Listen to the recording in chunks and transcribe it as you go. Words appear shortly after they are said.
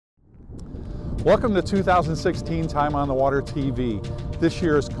Welcome to 2016 Time on the Water TV. This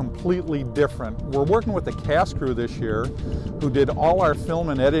year is completely different. We're working with the cast crew this year who did all our film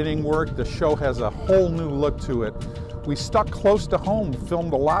and editing work. The show has a whole new look to it. We stuck close to home,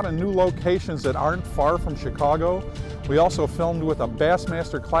 filmed a lot of new locations that aren't far from Chicago. We also filmed with a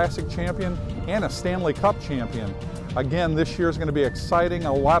Bassmaster Classic champion and a Stanley Cup champion. Again, this year is going to be exciting,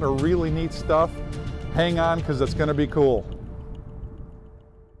 a lot of really neat stuff. Hang on, because it's going to be cool.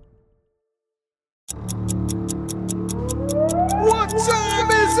 What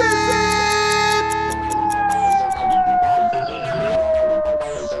time is it?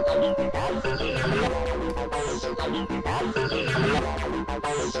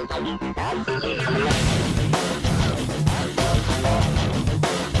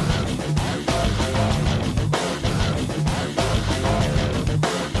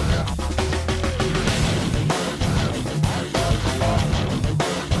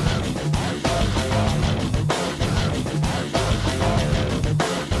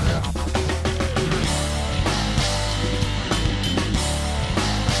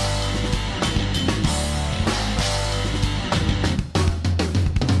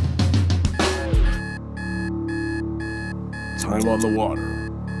 Time on the Water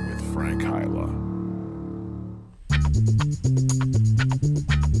with Frank Hyla.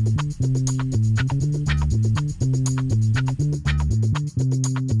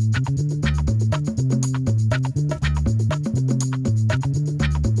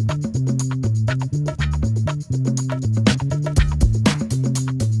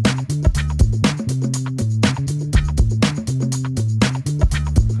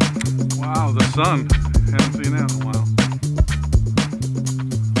 Wow, the sun. Haven't seen that in a while.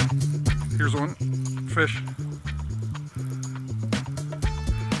 Here's one fish.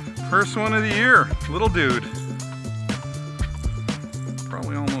 First one of the year, little dude.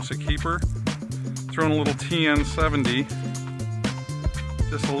 Probably almost a keeper. Throwing a little TN70.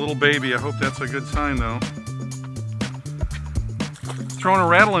 Just a little baby. I hope that's a good sign though. Throwing a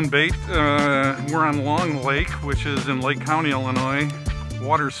rattling bait. We're on Long Lake, which is in Lake County, Illinois.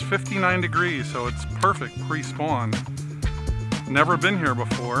 Water's 59 degrees, so it's perfect pre-spawn. Never been here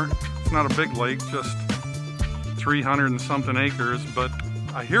before. It's not a big lake, just 300 and something acres, but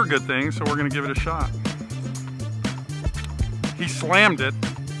I hear good things, so we're gonna give it a shot. He slammed it.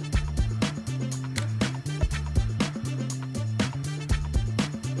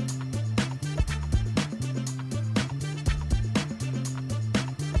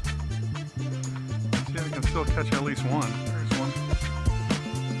 See, I can still catch at least one. There's one.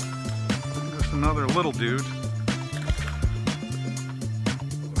 There's another little dude.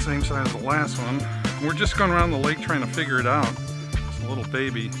 Same size as the last one. We're just going around the lake trying to figure it out. It's a little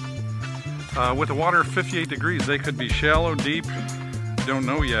baby. With the water 58 degrees, they could be shallow, deep, don't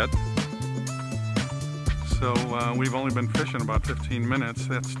know yet. So we've only been fishing about 15 minutes.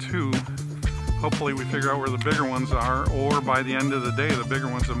 That's two. Hopefully we figure out where the bigger ones are, or by the end of the day, the bigger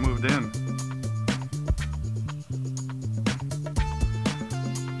ones have moved in.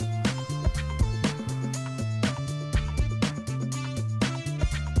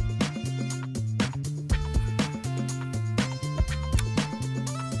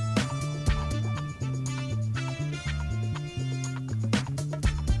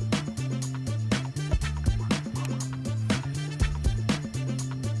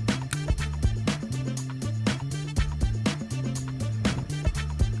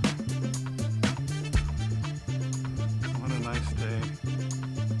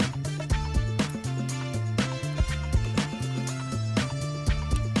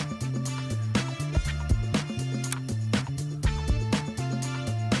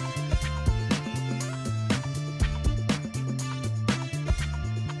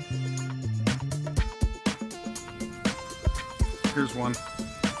 Here's one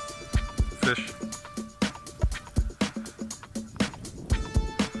fish.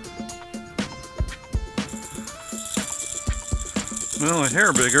 Well, a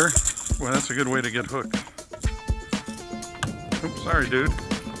hair bigger. Well, that's a good way to get hooked. Oops, sorry, dude.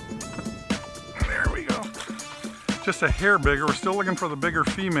 There we go. Just a hair bigger. We're still looking for the bigger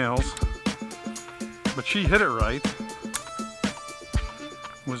females, but she hit it right.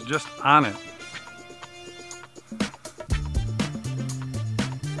 Was just on it.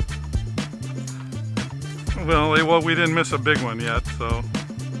 Well, we didn't miss a big one yet, so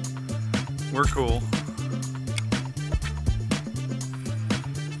we're cool.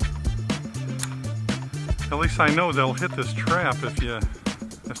 At least I know they'll hit this trap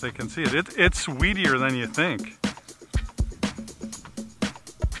if they can see it. It's weedier than you think.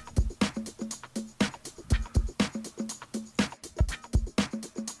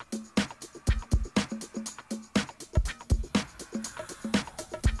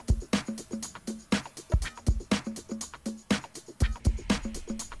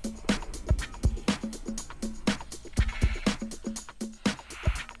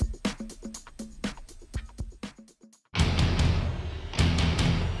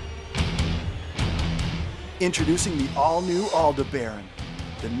 Introducing the all-new Aldebaran,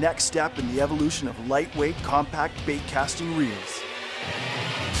 the next step in the evolution of lightweight, compact bait casting reels.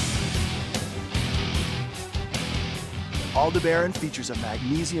 Aldebaran features a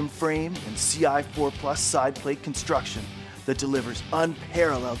magnesium frame and CI4 Plus side plate construction that delivers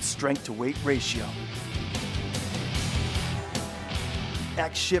unparalleled strength to weight ratio.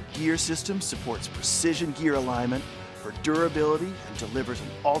 X-Ship gear system supports precision gear alignment for durability and delivers an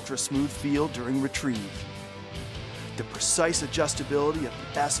ultra-smooth feel during retrieve. The precise adjustability of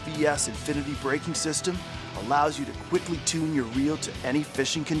the SVS Infinity braking system allows you to quickly tune your reel to any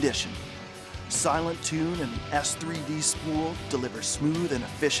fishing condition. Silent Tune and the S3D spool deliver smooth and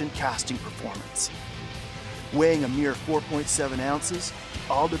efficient casting performance. Weighing a mere 4.7 ounces,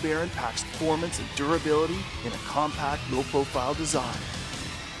 Aldebaran packs performance and durability in a compact, low-profile design.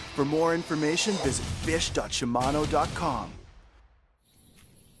 For more information, visit fish.shimano.com.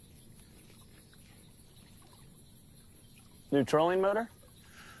 New trolling motor?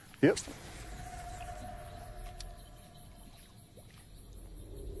 Yep.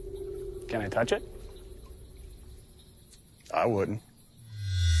 Can I touch it? I wouldn't.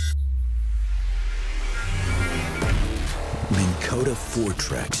 Minn Kota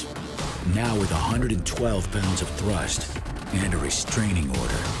Fortrex, now with 112 pounds of thrust and a restraining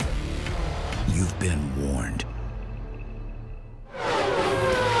order. You've been warned.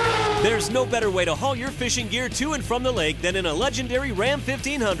 There's no better way to haul your fishing gear to and from the lake than in a legendary Ram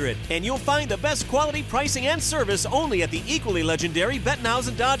 1500. And you'll find the best quality, pricing, and service only at the equally legendary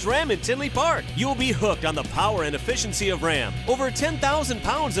Bettenhausen Dodge Ram in Tinley Park. You'll be hooked on the power and efficiency of Ram. Over 10,000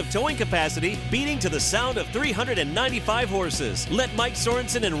 pounds of towing capacity, beating to the sound of 395 horses. Let Mike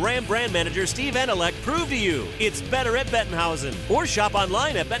Sorensen and Ram brand manager Steve Anelek prove to you it's better at Bettenhausen. Or shop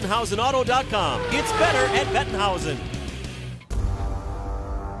online at BettenhausenAuto.com. It's better at Bettenhausen.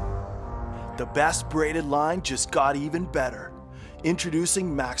 The best braided line just got even better.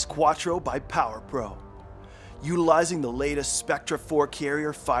 Introducing Max Quattro by Power Pro. Utilizing the latest Spectra 4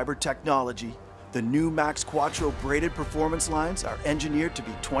 carrier fiber technology, the new Max Quattro braided performance lines are engineered to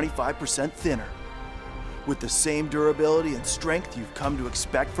be 25% thinner. With the same durability and strength you've come to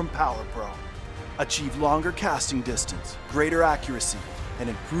expect from Power Pro. Achieve longer casting distance, greater accuracy, and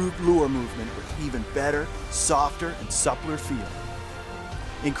improved lure movement with even better, softer, and suppler feel.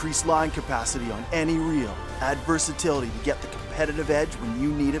 Increase line capacity on any reel. Add versatility to get the competitive edge when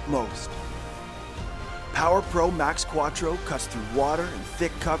you need it most. Power Pro Max Quattro cuts through water and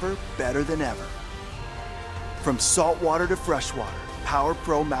thick cover better than ever. From saltwater to freshwater, Power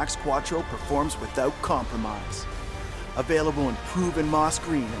Pro Max Quattro performs without compromise. Available in proven moss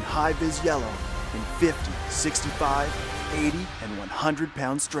green and high-vis yellow in 50, 65, 80, and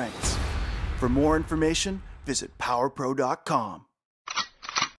 100-pound strengths. For more information, visit powerpro.com.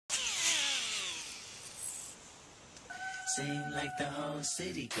 Seem like the whole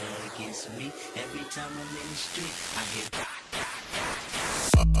city go against me. Every time I'm in the street, I hear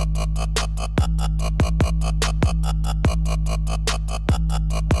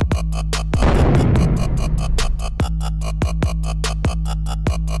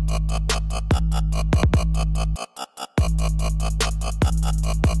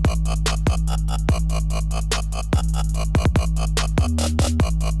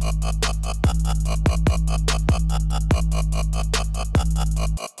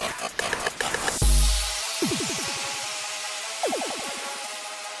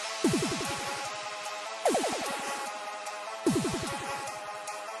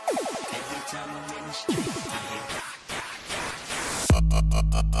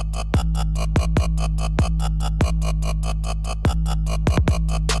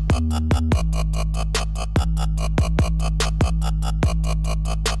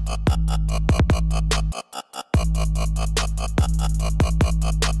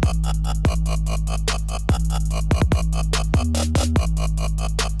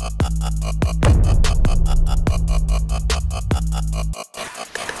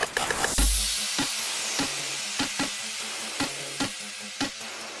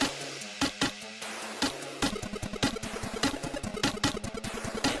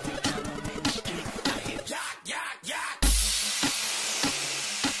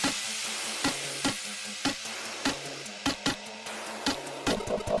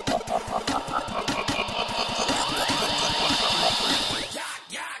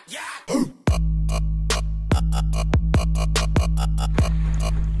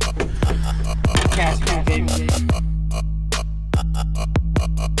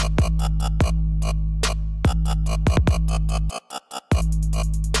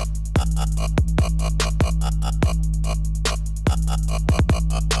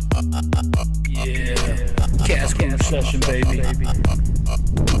session, baby.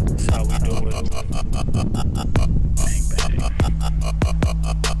 That's how we do it. Bang, bang.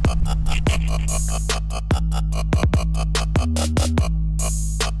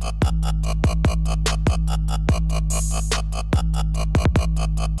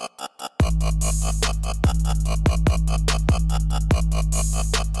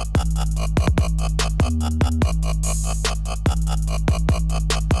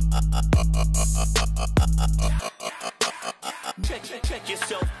 Check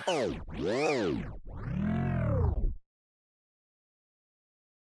yourself. Oh, whoa.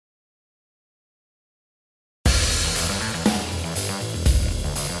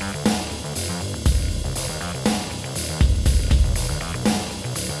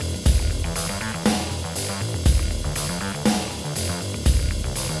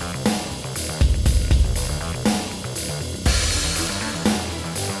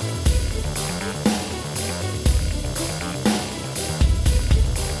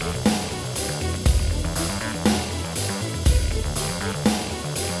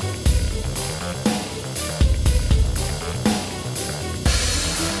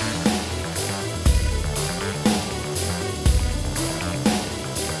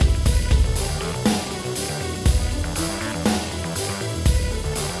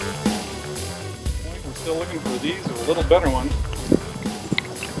 Still looking for these, or a little better one.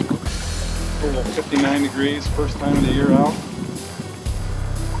 Total 59 degrees, first time of the year out.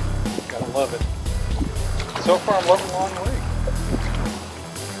 Gotta love it. So far I'm loving Long Lake.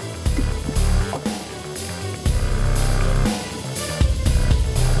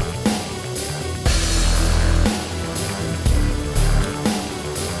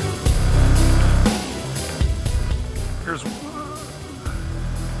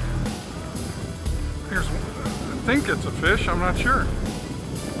 I think it's a fish, I'm not sure.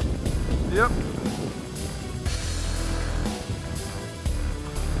 Yep.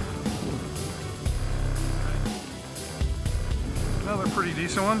 Another pretty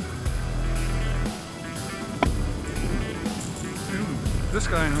decent one. Ooh, this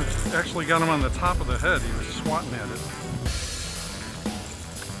guy actually got him on the top of the head. He was swatting at it.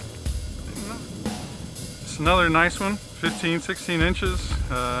 It's another nice one, 15, 16 inches.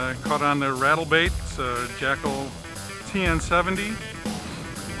 Caught on the rattle bait. It's a Jackal TN70.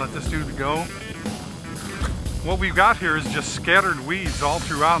 Let this dude go. What we've got here is just scattered weeds all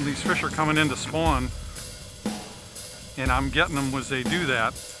throughout, and these fish are coming in to spawn. And I'm getting them as they do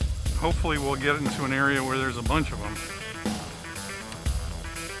that. Hopefully we'll get into an area where there's a bunch of them.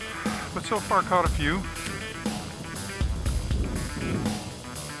 But so far caught a few.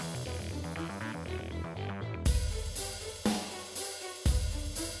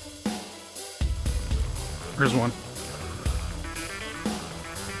 Here's one.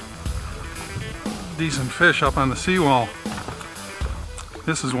 Decent fish up on the seawall.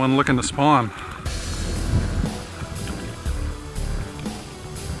 This is one looking to spawn.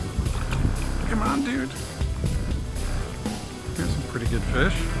 Come on, dude. Here's some pretty good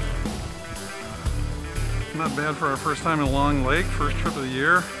fish. Not bad for our first time in Long Lake, first trip of the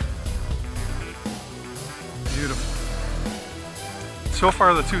year. Beautiful. So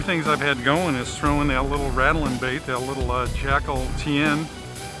far the two things I've had going is throwing that little rattling bait, that little Jackal TN,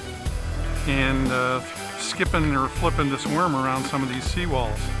 and skipping or flipping this worm around some of these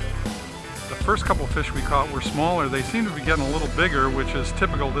seawalls. The first couple fish we caught were smaller. They seem to be getting a little bigger, which is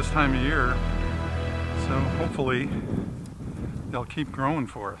typical this time of year. So hopefully they'll keep growing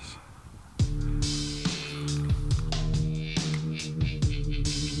for us.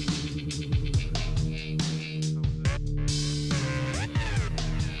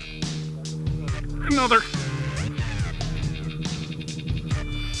 Another.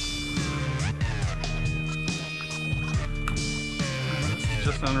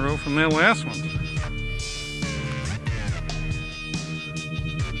 Just on the road from that last one.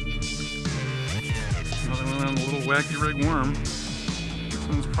 Another one on a little wacky rig worm. This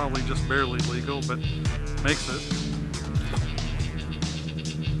one's probably just barely legal, but makes it.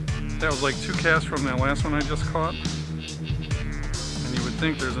 That was like 2 casts from that last one I just caught. And you would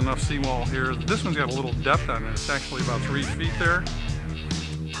think there's enough seawall here. This one's got a little depth on it. It's actually about 3 feet there.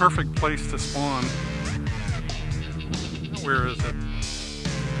 Perfect place to spawn. Where is it?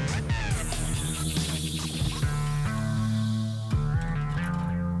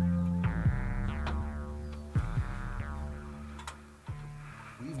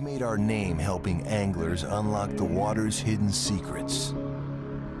 We've made our name helping anglers unlock the water's hidden secrets.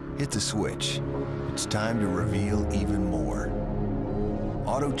 Hit the switch. It's time to reveal even more.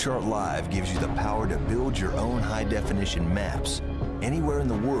 AutoChart Live gives you the power to build your own high-definition maps anywhere in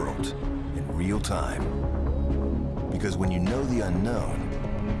the world in real time. Because when you know the unknown,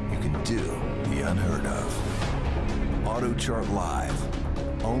 you can do the unheard of. AutoChart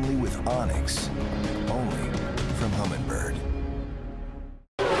Live, only with Onyx, only from Humminbird.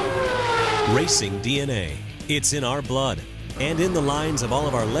 Racing DNA. It's in our blood and in the lines of all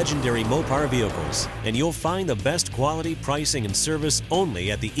of our legendary Mopar vehicles. And you'll find the best quality, pricing, and service only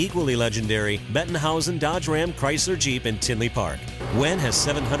at the equally legendary Bettenhausen Dodge Ram Chrysler Jeep in Tinley Park. When has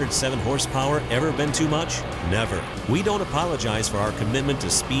 707 horsepower ever been too much? Never. We don't apologize for our commitment to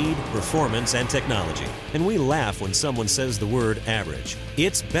speed, performance, and technology. And we laugh when someone says the word average.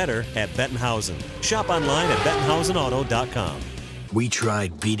 It's better at Bettenhausen. Shop online at BettenhausenAuto.com. We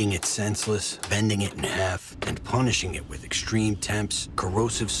tried beating it senseless, bending it in half, and punishing it with extreme temps,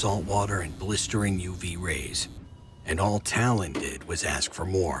 corrosive salt water, and blistering UV rays. And all Talon did was ask for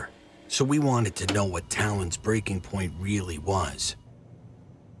more. So we wanted to know what Talon's breaking point really was.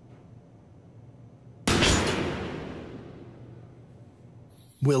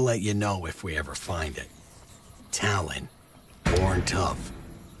 We'll let you know if we ever find it. Talon. Born tough.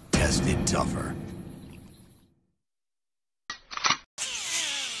 Tested tougher.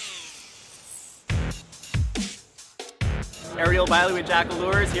 Ariel Biley with Jackal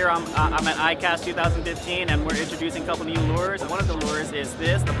Lures. Here I'm at ICAST 2015 and we're introducing a couple new lures. One of the lures is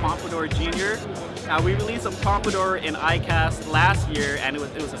this, the Pompadour Junior. Now we released a Pompadour in ICAST last year and it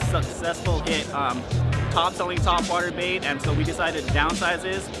was a successful hit. Top selling topwater bait, and so we decided to downsize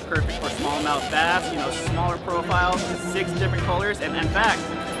this. Perfect for smallmouth bass, you know, smaller profile, 6 different colors, and in fact,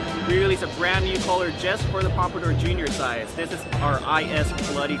 we released a brand new color just for the Pompadour Junior size. This is our IS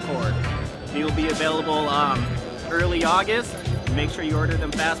Bloody Cord. They will be available early August. Make sure you order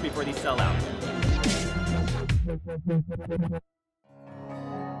them fast before these sell out.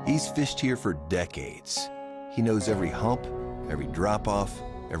 He's fished here for decades. He knows every hump, every drop-off,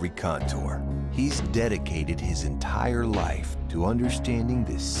 every contour. He's dedicated his entire life to understanding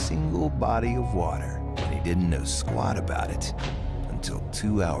this single body of water, and he didn't know squat about it until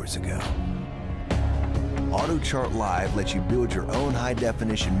 2 hours ago. AutoChart Live lets you build your own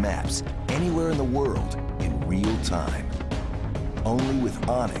high-definition maps anywhere in the world in real time. Only with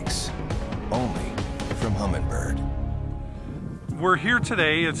Onyx, only from Humminbird. We're here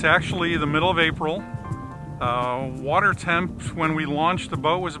today. It's actually the middle of April. Water temp when we launched the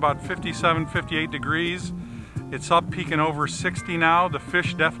boat was about 57, 58 degrees. It's up peaking over 60 now. The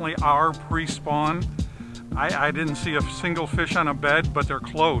fish definitely are pre-spawn. I didn't see a single fish on a bed, but they're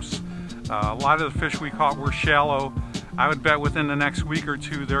close. A lot of the fish we caught were shallow. I would bet within the next week or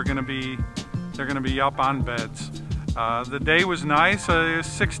two they're going to be up on beds. The day was nice,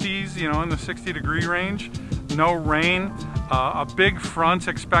 60s, you know, in the 60-degree range. No rain. A big front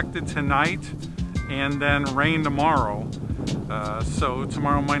expected tonight, and then rain tomorrow. So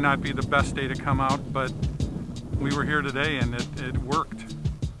tomorrow might not be the best day to come out, but we were here today and it worked.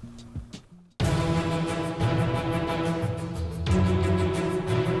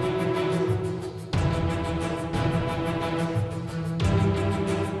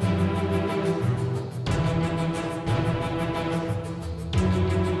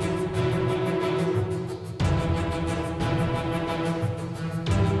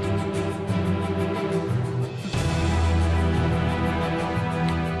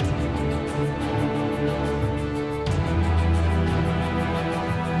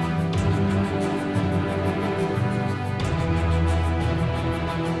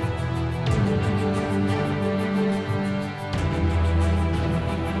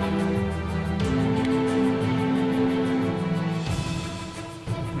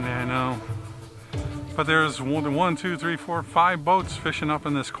 But there's 1, 2, 3, 4, 5 boats fishing up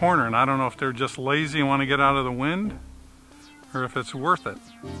in this corner, and I don't know if they're just lazy and want to get out of the wind, or if it's worth it.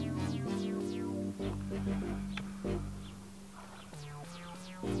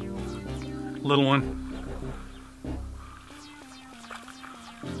 Little one.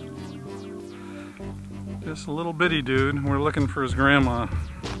 Just a little bitty dude. We're looking for his grandma.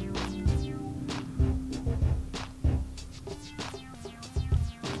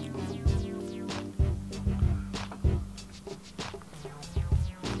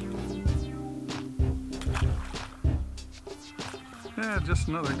 Yeah, just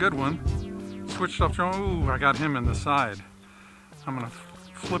another good one. Switched up, ooh, I got him in the side. I'm gonna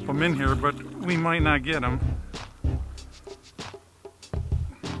flip him in here, but we might not get him.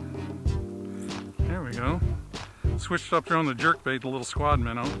 There we go. Switched up there on the jerkbait, the little squad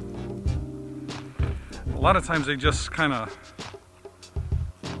minnow. A lot of times they just kind of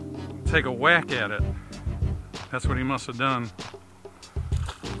take a whack at it. That's what he must have done.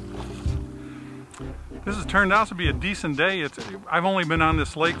 This has turned out to be a decent day. I've only been on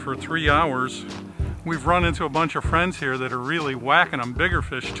this lake for 3 hours. We've run into a bunch of friends here that are really whacking them bigger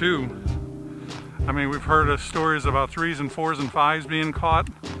fish too. I mean, we've heard of stories about 3s and 4s and 5s being caught,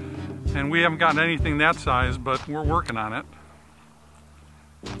 and we haven't gotten anything that size, but we're working on it.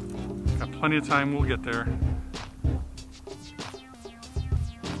 Got plenty of time, we'll get there.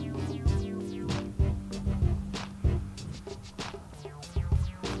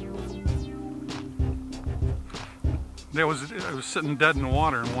 It was sitting dead in the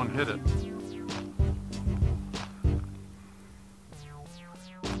water and one hit it.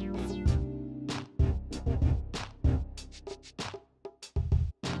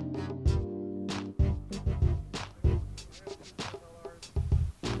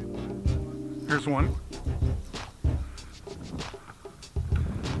 Here's one.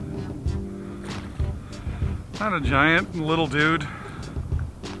 Not a giant, little dude.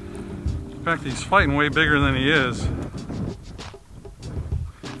 In fact, he's fighting way bigger than he is.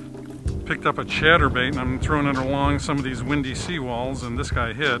 Picked up a chatterbait and I'm throwing it along some of these windy seawalls, and this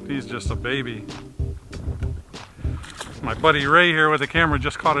guy hit. He's just a baby. My buddy Ray here with the camera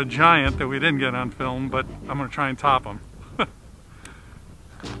just caught a giant that we didn't get on film, but I'm going to try and top him.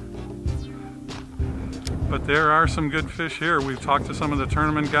 But there are some good fish here. We've talked to some of the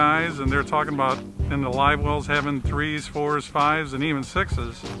tournament guys, and they're talking about in the live wells having 3s, 4s, 5s, and even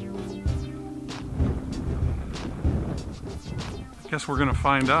 6s. Guess we're going to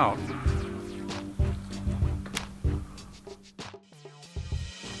find out.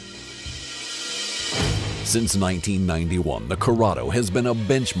 Since 1991, the Corrado has been a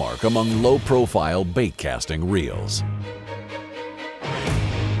benchmark among low-profile bait casting reels.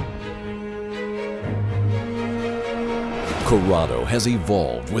 Corrado has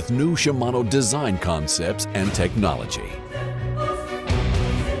evolved with new Shimano design concepts and technology.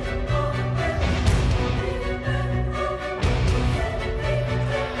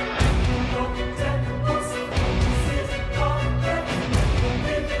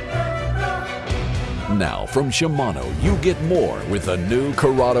 Now, from Shimano, you get more with the new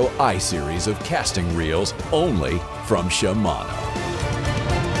Corrado I-Series of casting reels, only from Shimano.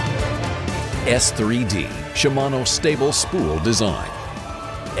 S3D, Shimano stable spool design.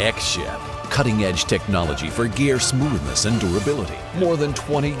 X-Ship, cutting-edge technology for gear smoothness and durability. More than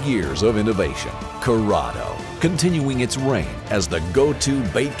 20 years of innovation. Corrado, continuing its reign as the go-to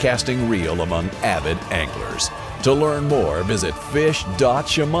bait casting reel among avid anglers. To learn more, visit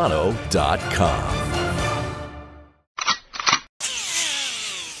fish.shimano.com.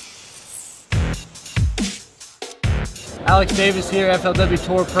 Alex Davis here, FLW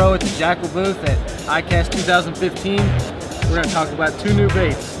Tour Pro at the Jackal booth at ICAST 2015. We're going to talk about two new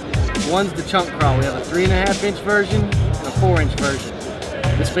baits. One's the chunk crawl. We have a 3.5-inch version and a 4-inch version.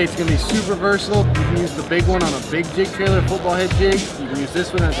 This bait's going to be super versatile. You can use the big one on a big jig trailer, football head jig. You can use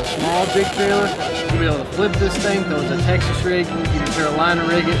this one as a small jig trailer. You'll be able to flip this thing, throw it as a Texas rig. You can Carolina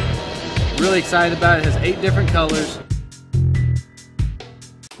rig it. Really excited about it. It has 8 different colors.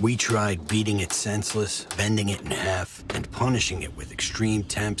 We tried beating it senseless, bending it in half, and punishing it with extreme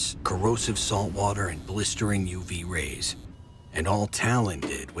temps, corrosive salt water, and blistering UV rays. And all Talon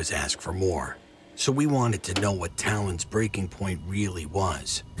did was ask for more. So we wanted to know what Talon's breaking point really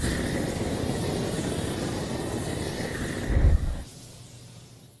was.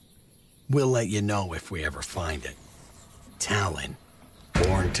 We'll let you know if we ever find it. Talon,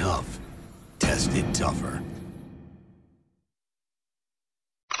 born tough, tested tougher.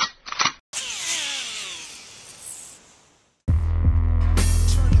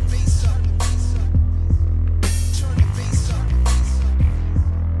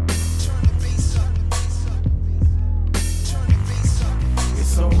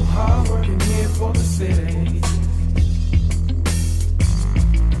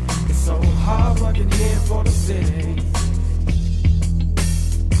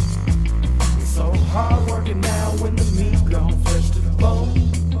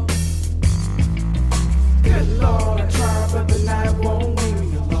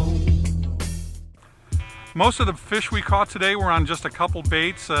 Most of the fish we caught today were on just a couple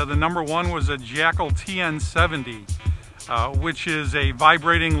baits. The number one was a Jackal TN70, which is a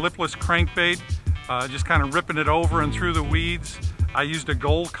vibrating lipless crankbait, just kind of ripping it over and through the weeds. I used a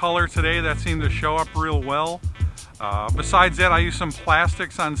gold color today that seemed to show up real well. Besides that, I used some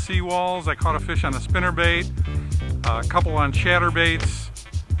plastics on seawalls. I caught a fish on a spinnerbait, a couple on chatterbaits,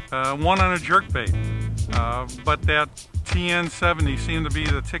 one on a jerkbait. But that TN70 seemed to be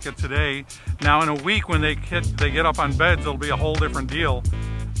the ticket today. Now in a week when they get up on beds, it'll be a whole different deal.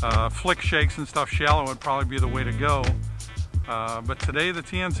 Flick shakes and stuff shallow would probably be the way to go. But today the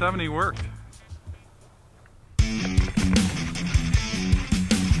TN70 worked.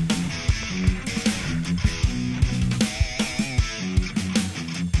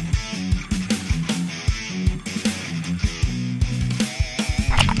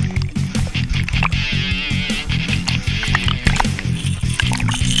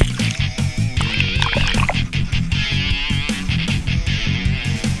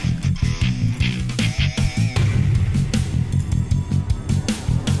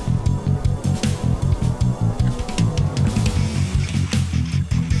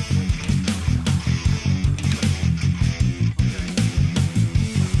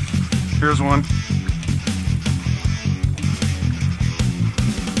 There's one.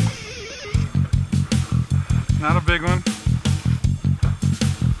 Not a big one.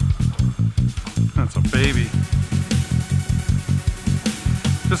 That's a baby.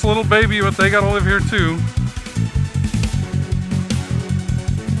 Just a little baby, but they gotta live here too.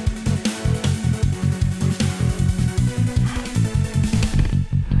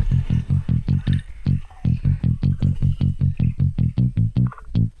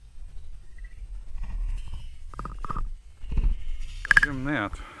 Give them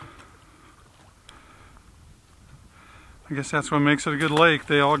that. I guess that's what makes it a good lake.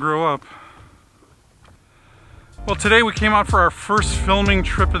 They all grow up. Well, today we came out for our first filming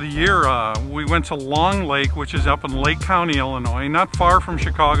trip of the year. We went to Long Lake, which is up in Lake County, Illinois, not far from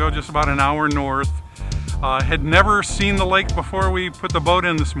Chicago, just about an hour north. Had never seen the lake before we put the boat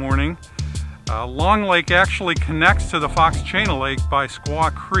in this morning. Long Lake actually connects to the Fox Chain of Lake by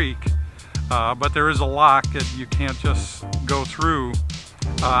Squaw Creek, but there is a lock that you can't just go through.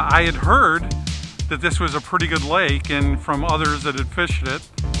 I had heard that this was a pretty good lake, and from others that had fished it,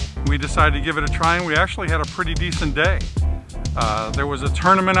 we decided to give it a try, and we actually had a pretty decent day. There was a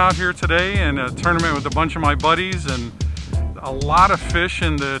tournament out here today, and a tournament with a bunch of my buddies, and a lot of fish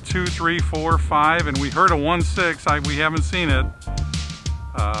in the 2, 3, 4, 5, and we heard a 1.6. We haven't seen it,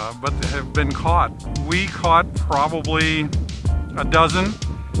 but they have been caught. We caught probably a dozen.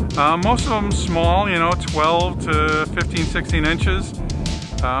 Most of them small, you know, 12 to 15, 16 inches.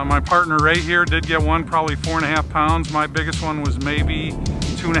 My partner Ray here did get one, probably 4.5 pounds. My biggest one was maybe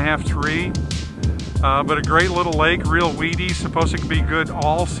 2.5, 3. But a great little lake, real weedy, supposed to be good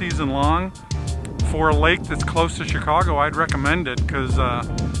all season long. For a lake that's close to Chicago, I'd recommend it because there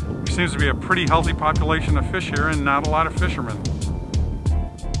seems to be a pretty healthy population of fish here and not a lot of fishermen.